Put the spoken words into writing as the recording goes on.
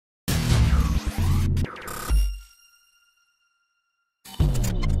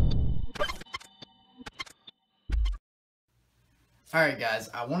Alright guys,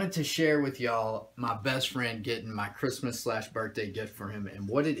 I wanted to share with y'all my best friend getting my Christmas/birthday gift for him, and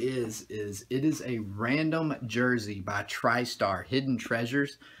what it is it is a random jersey by TriStar Hidden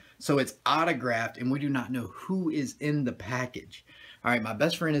Treasures. So it's autographed and we do not know who is in the package. Alright, my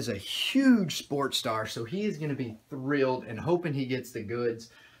best friend is a huge sports star, so he is going to be thrilled and hoping he gets the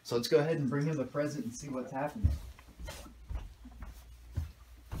goods. So let's go ahead and bring him the present and see what's happening.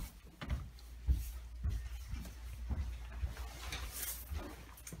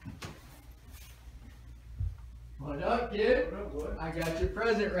 What up, kid? What up, boy? I got your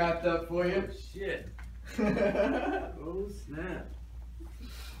present wrapped up for you. Oh, shit. Oh, snap.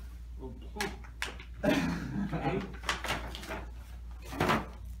 Oh, okay.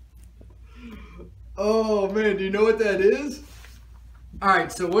 Oh man, do you know what that is?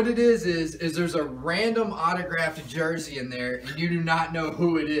 Alright, so what it is there's a random autographed jersey in there and you do not know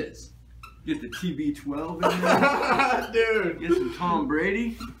who it is. Get the TB12 in there. Dude. Get some Tom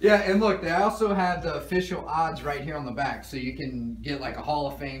Brady. Yeah, and look, they also have the official odds right here on the back, so you can get like a Hall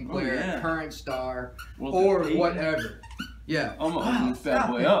of Fame player, yeah. current star, Well, or the whatever. Yeah. I'm gonna open this bad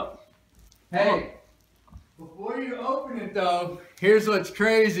boy up. Hey, before you open it though, here's what's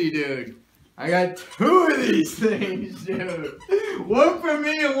crazy, dude. I got two of these things, dude. One for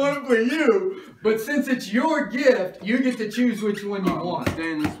me and one for you. But since it's your gift, you get to choose which one you want. I'm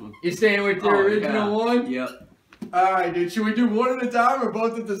staying this one. You staying with your original one? Yep. Alright, dude. Should we do one at a time or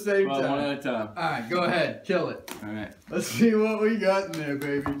both at the same Well, time? one at a time. Alright, go ahead. Kill it. Alright. Let's see what we got in there,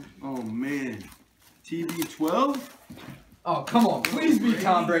 baby. Oh, man. TB12? Oh, come on. Please be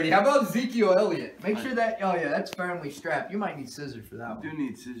Tom Brady. How about Ezekiel Elliott? Make sure that... Oh, yeah, that's firmly strapped. You might need scissors for that I one. do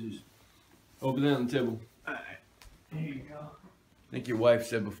need scissors. Open that on the table. Alright. There you go. I think your wife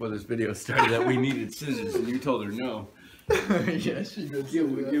said before this video started that we needed scissors, and you told her no. Yes, she did.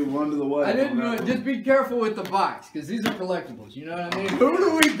 Give one to the wife. I didn't know. Just be careful with the box, because these are collectibles. You know what I mean? Who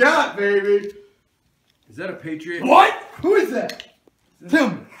do we got, baby? Is that a Patriot? What? Who is that?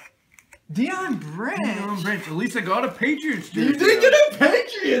 Tell me. Deion Branch. Deion Branch. At least I got a Patriots You jersey. did get a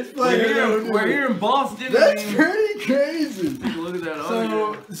Patriots player. We're here in Boston. That's I mean, pretty crazy. take a look at that. So,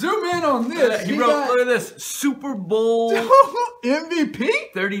 Oh, zoom in on this. he wrote, look at this. Super Bowl MVP?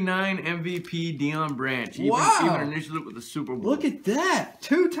 39 MVP Deion Branch. Wow. Even initialed it with the Super Bowl. Look at that.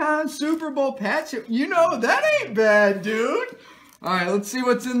 2-time Super Bowl patch. You know, that ain't bad, dude. All right, let's see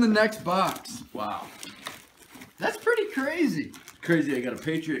what's in the next box. Wow. That's pretty crazy. Crazy, I got a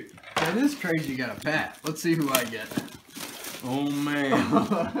Patriot. That is crazy you got a pat. Let's see who I get. Oh,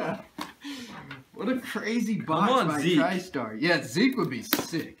 man. What a crazy box on, by Zeke. TriStar. Yeah, Zeke would be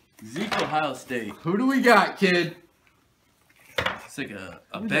sick. Zeke, Ohio State. Who do we got, kid? It's like a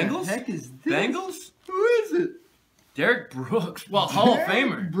Who Bengals? the heck is this? Bengals? Who is it? Derek Brooks. Well, Hall of Derek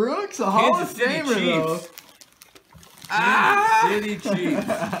Famer. Brooks, a Hall of Kansas City Famer, though. Chiefs. Ah! City Chiefs.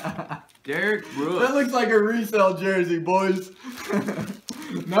 Derek Brooks. That looks like a resale jersey, boys.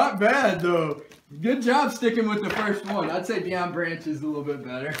 Not bad, though. Good job sticking with the first one. I'd say Deion Branch is a little bit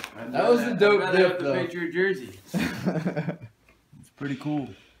better. That was a dope gift, the though. Patriot jersey. It's pretty cool.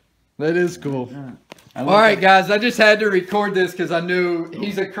 That is cool. Yeah. All right, guys. I just had to record this because I knew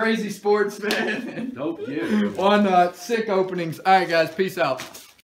he's a crazy sports fan. Dope gift. On sick openings. All right, guys. Peace out.